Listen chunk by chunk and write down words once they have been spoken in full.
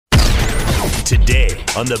today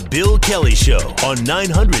on The Bill Kelly Show on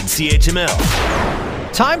 900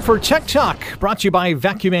 CHML. Time for Tech Talk, brought to you by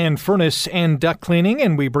Vacuum Furnace and Duct Cleaning.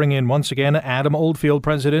 And we bring in once again Adam Oldfield,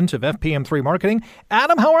 president of FPM3 Marketing.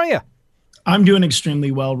 Adam, how are you? I'm doing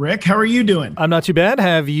extremely well, Rick. How are you doing? I'm not too bad.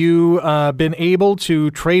 Have you been able to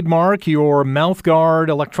trademark your mouth guard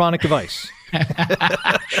electronic device?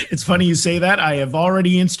 It's funny you say that. I have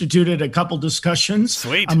already instituted a couple discussions.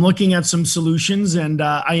 Sweet. I'm looking at some solutions, and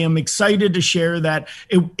I am excited to share that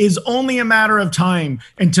it is only a matter of time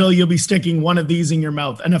until you'll be sticking one of these in your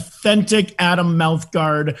mouth. An authentic Adam mouth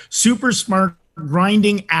guard, super smart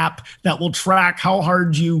grinding app that will track how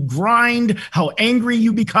hard you grind, how angry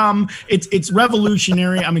you become. It's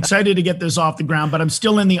revolutionary. I'm excited to get this off the ground, but I'm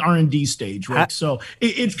still in the R&D stage, Rick. So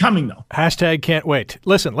it's coming, though. Hashtag can't wait.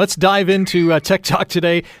 Listen, let's dive into Tech Talk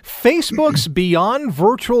today. Facebook's beyond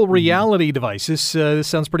virtual reality devices. This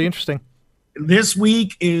sounds pretty interesting. This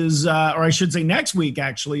week is, or I should say next week,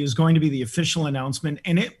 actually, is going to be the official announcement.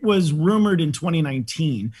 And it was rumored in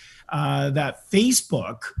 2019 that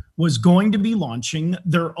Facebook was going to be launching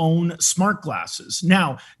their own smart glasses.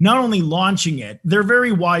 Now, not only launching it, they're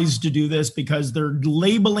very wise to do this because they're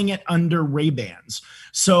labeling it under Ray-Bans.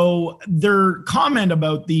 So their comment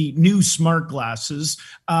about the new smart glasses,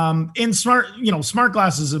 smart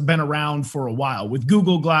glasses have been around for a while with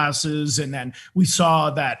Google Glasses, and then we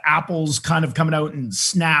saw that Apple's kind of coming out, and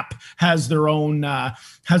Snap has their own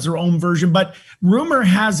version. But rumor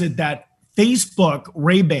has it that Facebook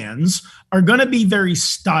Ray-Bans are going to be very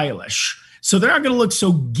stylish. So they're not going to look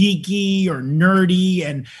so geeky or nerdy,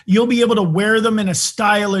 and you'll be able to wear them in a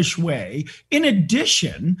stylish way. In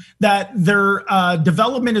addition, that their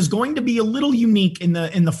development is going to be a little unique in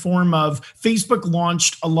the form of Facebook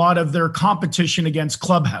launched a lot of their competition against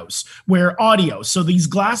Clubhouse, where audio. So these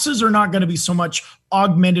glasses are not going to be so much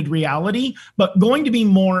augmented reality, but going to be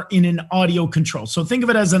more in an audio control. So think of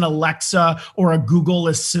it as an Alexa or a Google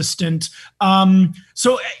Assistant.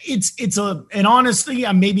 So and honestly,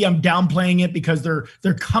 maybe I'm downplaying it because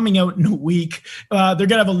they're coming out in a week. They're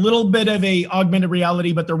going to have a little bit of a augmented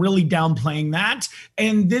reality, but they're really downplaying that.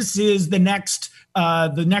 And this is the next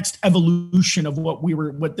evolution of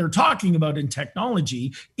what they're talking about in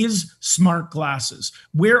technology is smart glasses.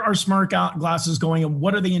 Where are smart glasses going, and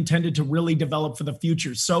what are they intended to really develop for the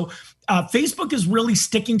future? So Facebook is really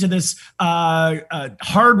sticking to this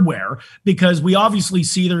hardware because we obviously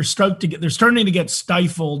see they're starting to get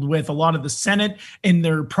stifled with a lot of the Senate and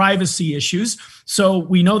their privacy issues. So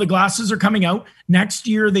we know the glasses are coming out next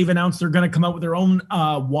year. They've announced they're going to come out with their own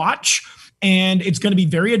watch. And it's going to be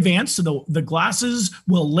very advanced. So the glasses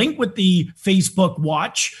will link with the Facebook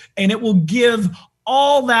watch, and it will give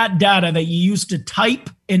all that data that you used to type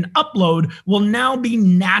and upload will now be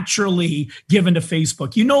naturally given to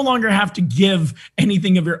Facebook. You no longer have to give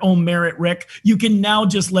anything of your own merit, Rick. You can now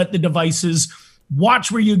just let the devices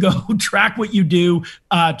watch where you go, track what you do,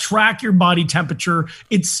 track your body temperature.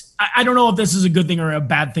 I don't know if this is a good thing or a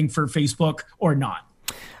bad thing for Facebook or not.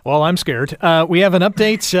 Well, I'm scared. We have an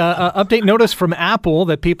update notice from Apple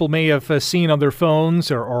that people may have seen on their phones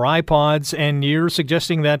or iPods, and you're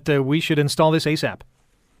suggesting that we should install this ASAP.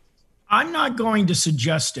 I'm not going to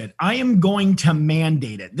suggest it. I am going to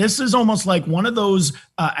mandate it. This is almost like one of those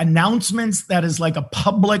announcements that is like a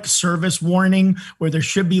public service warning where there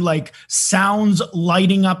should be like sounds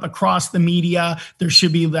lighting up across the media. There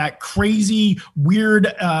should be that crazy,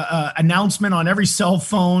 weird announcement on every cell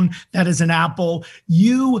phone that is an Apple.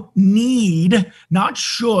 You need, not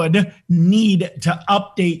should, need to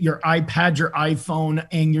update your iPad, your iPhone,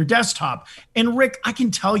 and your desktop. And Rick, I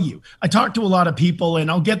can tell you, I talk to a lot of people,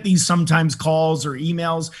 and I'll get these sometimes calls or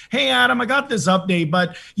emails. Hey, Adam, I got this update,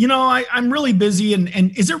 but I'm really busy.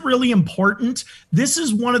 And is it really important? This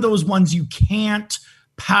is one of those ones you can't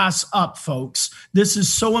pass up, folks. This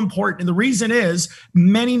is so important. And the reason is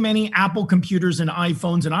many Apple computers and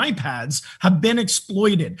iPhones and iPads have been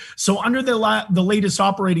exploited. So under the latest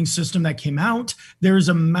operating system that came out, there's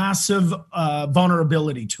a massive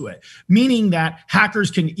vulnerability to it, meaning that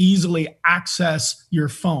hackers can easily access your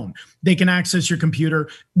phone. They can access your computer.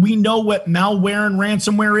 We know what malware and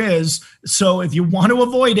ransomware is. So if you want to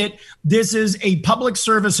avoid it, this is a public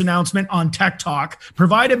service announcement on Tech Talk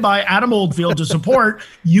provided by Adam Oldfield to support.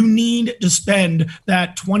 You need to spend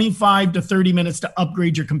that 25 to 30 minutes to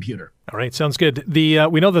upgrade your computer. All right, sounds good. We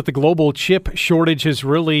know that the global chip shortage has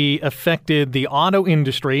really affected the auto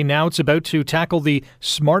industry. Now it's about to tackle the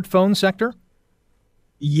smartphone sector.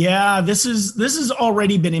 Yeah, this has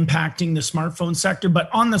already been impacting the smartphone sector, but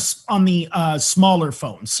on the smaller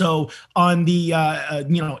phones. So on the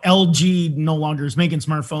LG no longer is making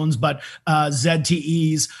smartphones, but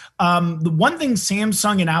ZTEs. The one thing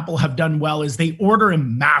Samsung and Apple have done well is they order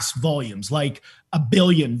in mass volumes, like a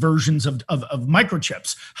billion versions of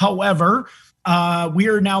microchips. However, we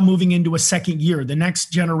are now moving into a second year, the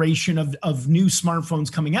next generation of new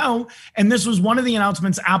smartphones coming out. And this was one of the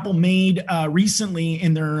announcements Apple made recently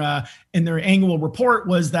in their annual report,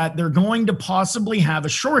 was that they're going to possibly have a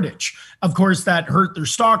shortage. Of course, that hurt their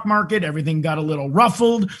stock market. Everything got a little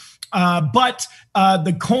ruffled. But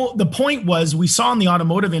the point was, we saw in the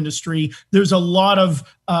automotive industry, there's a lot of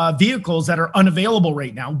vehicles that are unavailable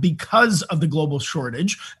right now because of the global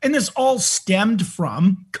shortage. And this all stemmed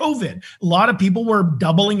from COVID. A lot of people were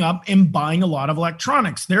doubling up and buying a lot of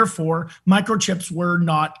electronics. Therefore, microchips were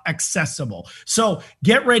not accessible. So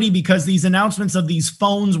get ready, because these announcements of these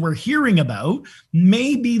phones we're hearing about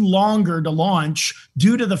may be longer to launch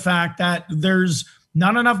due to the fact that there's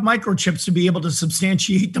not enough microchips to be able to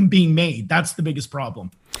substantiate them being made. That's the biggest problem.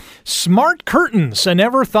 Smart curtains. I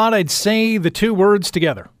never thought I'd say the two words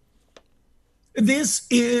together. This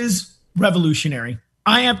is revolutionary.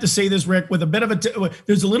 I have to say this, Rick, with a bit of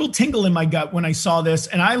there's a little tingle in my gut when I saw this.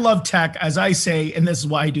 And I love tech, as I say, and this is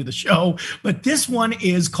why I do the show. But this one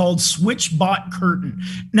is called SwitchBot Curtain.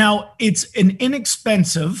 Now, it's an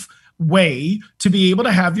inexpensive way to be able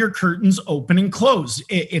to have your curtains open and close.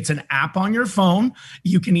 It's an app on your phone.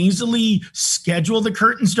 You can easily schedule the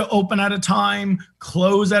curtains to open at a time,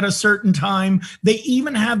 close at a certain time. They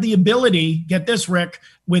even have the ability, get this, Rick,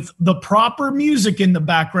 with the proper music in the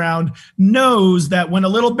background, knows that when a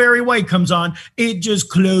little Barry White comes on, it just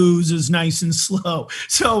closes nice and slow.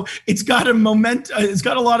 So it's got it's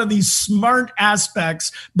got a lot of these smart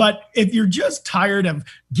aspects. But if you're just tired of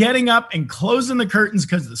getting up and closing the curtains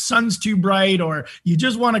because the sun's too bright, or you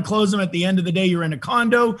just want to close them at the end of the day, you're in a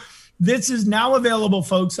condo, this is now available,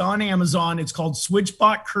 folks, on Amazon. It's called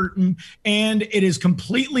SwitchBot Curtain, and it is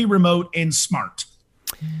completely remote and smart.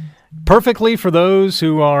 Perfectly for those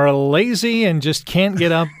who are lazy and just can't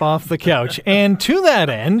get up off the couch. And to that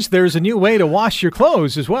end, there's a new way to wash your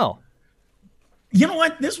clothes as well. You know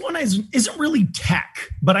what? This one isn't really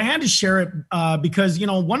tech, but I had to share it because,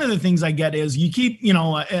 one of the things I get is you keep,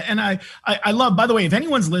 and I love, by the way, if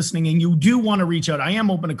anyone's listening and you do want to reach out, I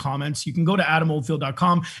am open to comments. You can go to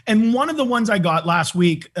adamoldfield.com. And one of the ones I got last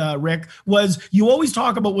week, Rick, was you always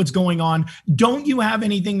talk about what's going on. Don't you have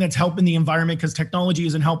anything that's helping the environment because technology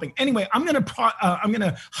isn't helping? Anyway, I'm going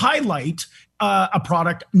to highlight a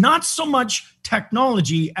product, not so much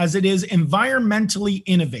technology as it is environmentally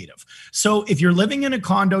innovative. So if you're living in a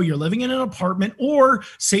condo, you're living in an apartment, or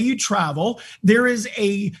say you travel, there is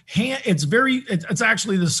it's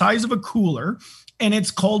actually the size of a cooler, and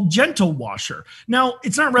it's called Gentle Washer. Now,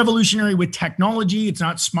 it's not revolutionary with technology. It's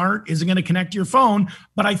not smart. Isn't going to connect to your phone.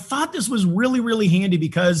 But I thought this was really, really handy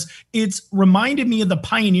because it's reminded me of the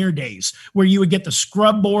pioneer days where you would get the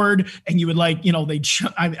scrub board and you would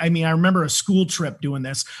I remember a school trip doing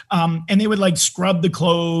this. And they would scrub the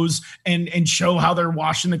clothes and show how they're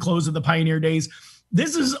washing the clothes of the pioneer days.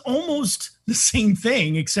 This is almost the same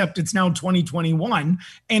thing, except it's now 2021,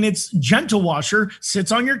 and it's Gentle Washer,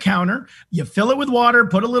 sits on your counter. You fill it with water,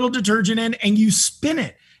 put a little detergent in, and you spin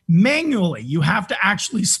it manually. You have to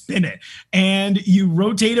actually spin it, and you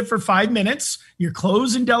rotate it for 5 minutes. Your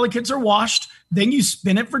clothes and delicates are washed. Then you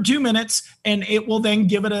spin it for 2 minutes, and it will then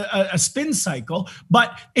give it a spin cycle.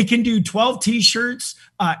 But it can do 12 T-shirts,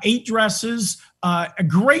 8 dresses, a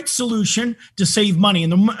great solution to save money.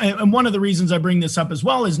 And one of the reasons I bring this up as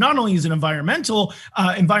well is not only is it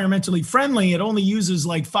environmentally friendly, it only uses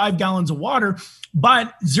 5 gallons of water,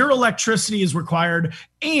 but zero electricity is required.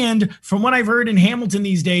 And from what I've heard in Hamilton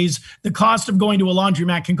these days, the cost of going to a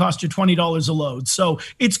laundromat can cost you $20 a load. So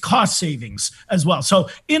it's cost savings as well. So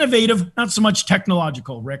innovative, not so much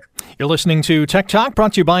technological, Rick. You're listening to Tech Talk,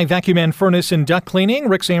 brought to you by Vacuum and Furnace and Duct Cleaning.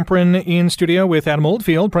 Rick Zamperin in studio with Adam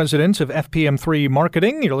Oldfield, president of FPM3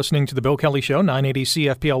 Marketing. You're listening to The Bill Kelly Show, 980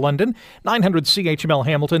 CFPL London, 900 CHML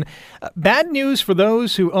Hamilton. Bad news for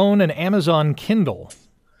those who own an Amazon Kindle.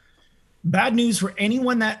 Bad news for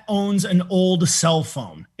anyone that owns an old cell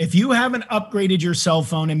phone. If you haven't upgraded your cell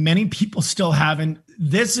phone, and many people still haven't,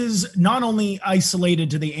 this is not only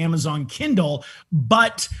isolated to the Amazon Kindle,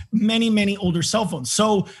 but many, many older cell phones.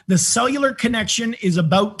 So the cellular connection is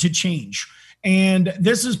about to change. And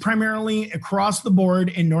this is primarily across the board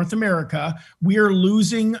in North America. We are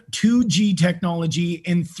losing 2G technology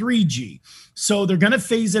and 3G. So they're going to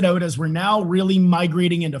phase it out as we're now really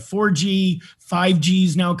migrating into 4G, 5G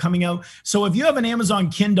is now coming out. So if you have an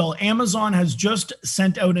Amazon Kindle, Amazon has just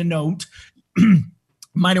sent out a note.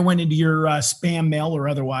 Might have went into your spam mail or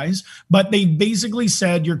otherwise, but they basically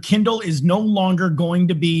said your Kindle is no longer going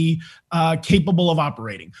to be capable of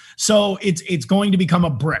operating. So it's going to become a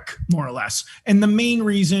brick, more or less. And the main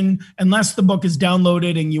reason, unless the book is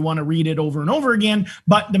downloaded and you want to read it over and over again,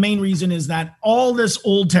 but the main reason is that all this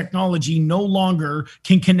old technology no longer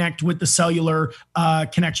can connect with the cellular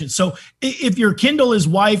connection. So if your Kindle is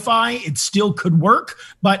Wi-Fi, it still could work,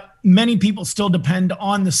 but many people still depend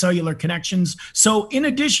on the cellular connections. So in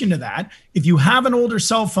addition to that, if you have an older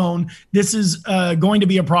cell phone, this is going to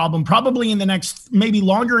be a problem, probably in the next, maybe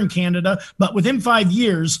longer in Canada, but within 5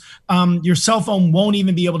 years, your cell phone won't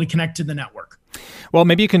even be able to connect to the network. Well,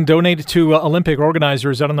 maybe you can donate to Olympic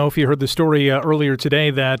organizers. I don't know if you heard the story earlier today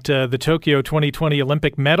that the Tokyo 2020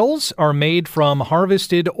 Olympic medals are made from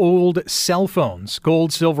harvested old cell phones,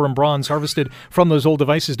 gold, silver, and bronze harvested from those old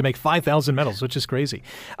devices to make 5,000 medals, which is crazy.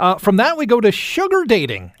 From that, we go to sugar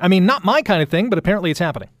dating. I mean, not my kind of thing, but apparently it's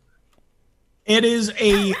happening.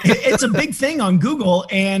 It's a big thing on Google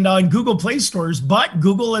and on Google Play stores, but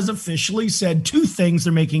Google has officially said two things.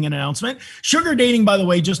 They're making an announcement. Sugar dating, by the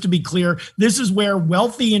way, just to be clear, this is where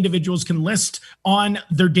wealthy individuals can list on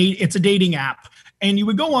their date. It's a dating app. And you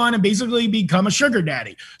would go on and basically become a sugar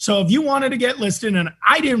daddy. So if you wanted to get listed, and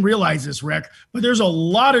I didn't realize this, Rick, but there's a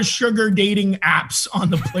lot of sugar dating apps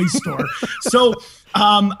on the Play Store. So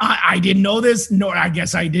I didn't know this, nor I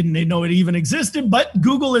guess I didn't know it even existed, but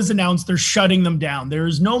Google has announced they're shutting them down. There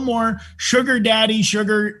is no more sugar daddy,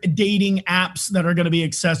 sugar dating apps that are going to be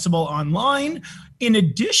accessible online. In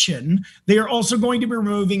addition, they are also going to be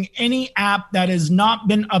removing any app that has not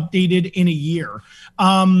been updated in a year.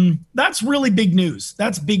 That's really big news.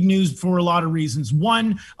 That's big news for a lot of reasons.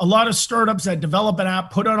 One, a lot of startups that develop an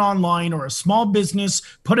app, put it online, or a small business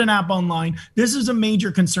put an app online. This is a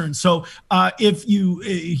major concern. So if you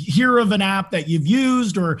hear of an app that you've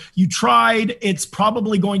used or you tried, it's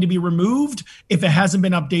probably going to be removed if it hasn't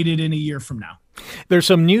been updated in a year from now. There's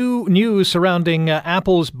some new news surrounding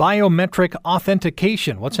Apple's biometric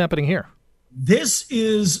authentication. What's happening here? This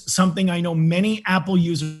is something I know many Apple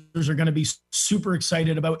users are going to be super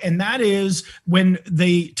excited about, and that is when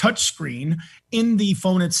the touch screen in the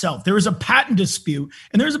phone itself. There is a patent dispute,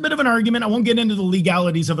 and there's a bit of an argument. I won't get into the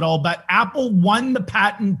legalities of it all, but Apple won the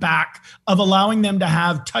patent back of allowing them to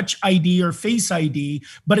have Touch ID or Face ID,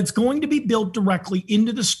 but it's going to be built directly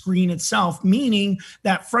into the screen itself, meaning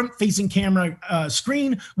that front-facing camera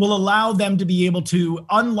screen will allow them to be able to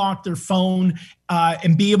unlock their phone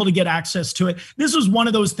and be able to get access to it. This was one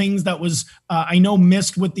of those things that was, I know,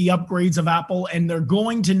 missed with the upgrades of Apple, and they're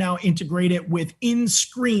going to now integrate it with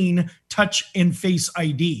in-screen Touch and Face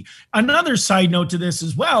ID. Another side note to this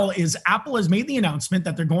as well is Apple has made the announcement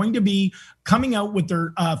that they're going to be coming out with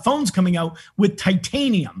their phones coming out with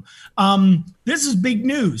titanium. This is big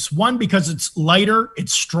news. One, because it's lighter,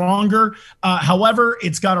 it's stronger. However,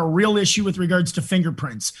 it's got a real issue with regards to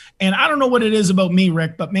fingerprints. And I don't know what it is about me,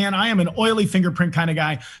 Rick, but man, I am an oily fingerprint kind of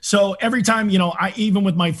guy. So every time, even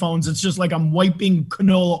with my phones, it's just like I'm wiping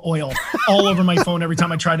canola oil all over my phone every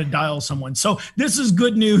time I try to dial someone. So this is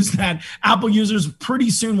good news that Apple users pretty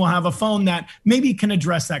soon will have a phone that maybe can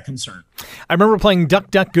address that concern. I remember playing Duck,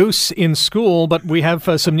 Duck, Goose in school, but we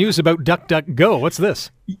have some news about Duck, Duck, Go. What's this?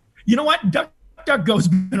 You know what? DuckDuckGo's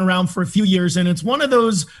been around for a few years, and it's one of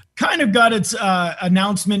those kind of got its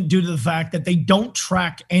announcement due to the fact that they don't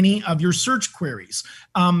track any of your search queries.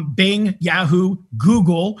 Bing, Yahoo,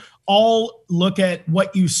 Google all look at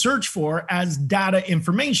what you search for as data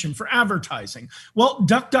information for advertising. Well,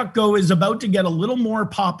 DuckDuckGo is about to get a little more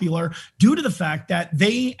popular due to the fact that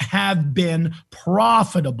they have been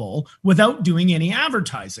profitable without doing any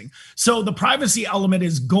advertising. So the privacy element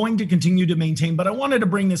is going to continue to maintain, but I wanted to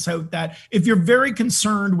bring this out that if you're very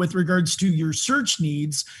concerned with regards to your search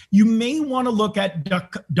needs, you may want to look at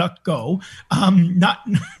DuckDuckGo, not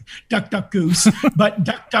DuckDuckGoose, but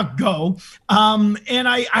DuckDuckGo. And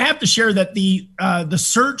I have to share that the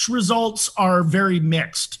search results are very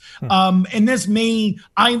mixed. And this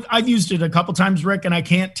I've used it a couple times, Rick, and I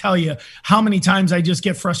can't tell you how many times I just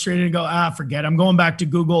get frustrated and go, forget it. I'm going back to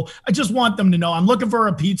Google. I just want them to know I'm looking for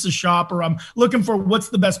a pizza shop, or I'm looking for what's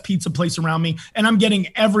the best pizza place around me. And I'm getting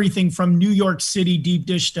everything from New York City deep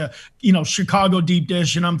dish to, Chicago deep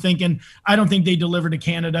dish. And I'm thinking, I don't think they deliver to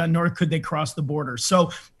Canada, nor could they cross the border.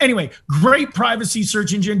 So anyway, great privacy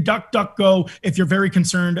search engine, DuckDuckGo. If you're very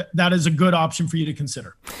concerned, that is a good option for you to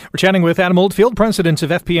consider. We're chatting with Adam Oldfield, president of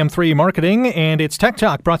FPM3 Marketing, and it's Tech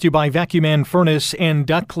Talk brought to you by Vacuum Man Furnace and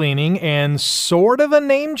Duct Cleaning, and sort of a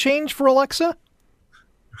name change for Alexa?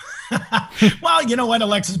 Well, you know what?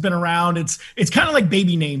 Alexa's been around. It's kind of like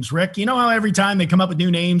baby names, Rick. You know how every time they come up with new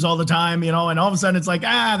names all the time, and all of a sudden it's like,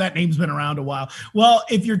 that name's been around a while. Well,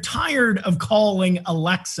 if you're tired of calling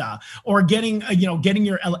Alexa or getting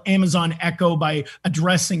your Amazon Echo by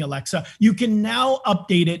addressing Alexa, you can now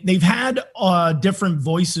update it. They've had different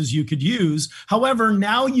voices you could use. However,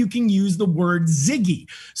 now you can use the word Ziggy.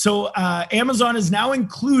 So Amazon is now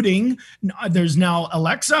including, there's now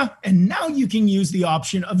Alexa, and now you can use the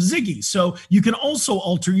option of Ziggy. So you can also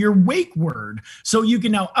alter your wake word. So you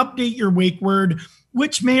can now update your wake word,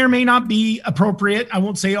 which may or may not be appropriate. I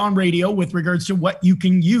won't say on radio with regards to what you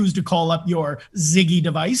can use to call up your Ziggy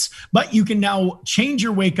device, but you can now change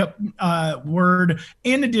your wake up word.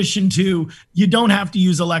 In addition to, you don't have to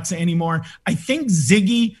use Alexa anymore. I think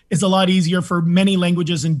Ziggy is a lot easier for many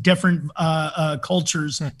languages and different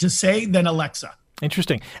cultures to say than Alexa.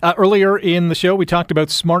 Interesting. Earlier in the show, we talked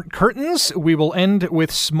about smart curtains. We will end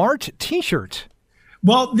with smart t-shirt.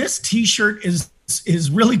 Well, this t-shirt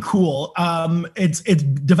is really cool. It's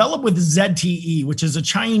developed with ZTE, which is a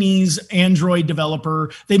Chinese Android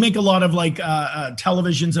developer. They make a lot of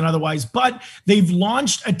televisions and otherwise, but they've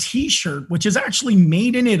launched a t-shirt, which is actually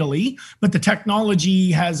made in Italy, but the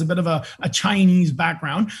technology has a bit of a Chinese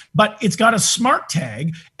background, but it's got a smart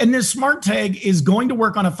tag. And this smart tag is going to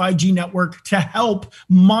work on a 5G network to help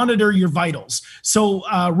monitor your vitals. So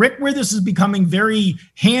Rick, where this is becoming very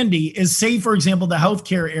handy is, say, for example, the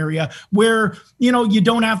healthcare area where you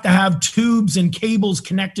don't have to have tubes and cables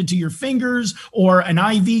connected to your fingers or an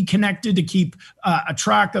IV connected to keep a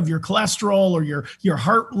track of your cholesterol or your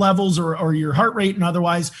heart levels or your heart rate and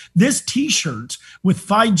otherwise. This t-shirt with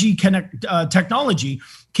 5G technology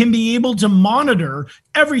can be able to monitor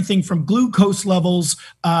everything from glucose levels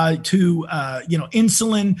to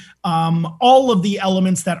insulin, all of the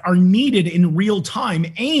elements that are needed in real time,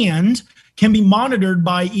 and can be monitored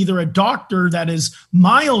by either a doctor that is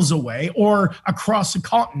miles away or across a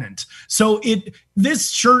continent. So this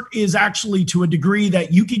shirt is actually to a degree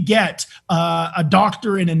that you could get a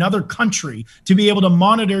doctor in another country to be able to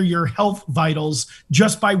monitor your health vitals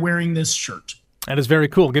just by wearing this shirt. That is very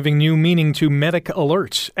cool, giving new meaning to medic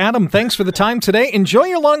alerts. Adam, thanks for the time today. Enjoy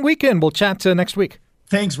your long weekend. We'll chat next week.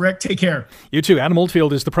 Thanks, Rick. Take care. You too. Adam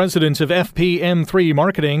Oldfield is the president of FPM3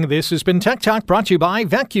 Marketing. This has been Tech Talk brought to you by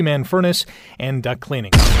Vacuum Man Furnace and Duct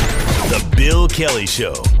Cleaning. The Bill Kelly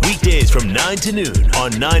Show, weekdays from 9 to noon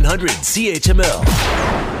on 900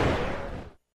 CHML.